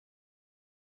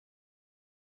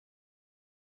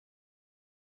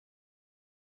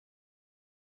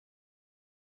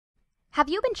Have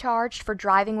you been charged for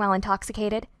driving while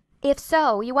intoxicated? If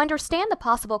so, you understand the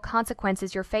possible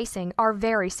consequences you're facing are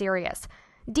very serious.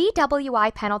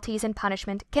 DWI penalties and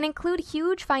punishment can include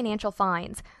huge financial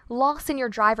fines, loss in your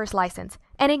driver's license,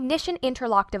 an ignition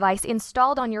interlock device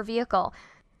installed on your vehicle,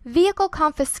 vehicle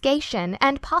confiscation,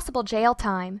 and possible jail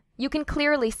time. You can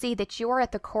clearly see that you're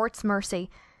at the court's mercy.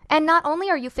 And not only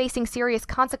are you facing serious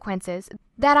consequences,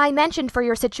 that I mentioned for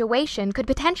your situation could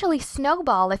potentially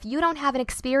snowball if you don't have an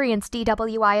experienced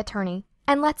DWI attorney.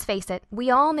 And let's face it,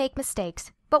 we all make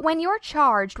mistakes. But when you're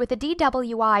charged with a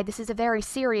DWI, this is a very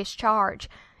serious charge.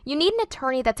 You need an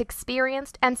attorney that's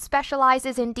experienced and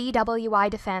specializes in DWI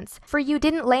defense, for you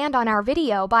didn't land on our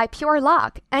video by pure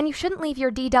luck, and you shouldn't leave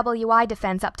your DWI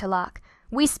defense up to luck.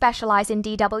 We specialize in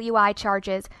DWI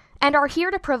charges and are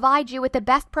here to provide you with the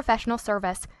best professional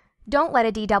service. Don't let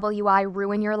a DWI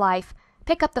ruin your life.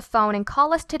 Pick up the phone and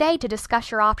call us today to discuss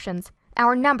your options.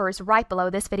 Our number is right below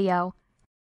this video.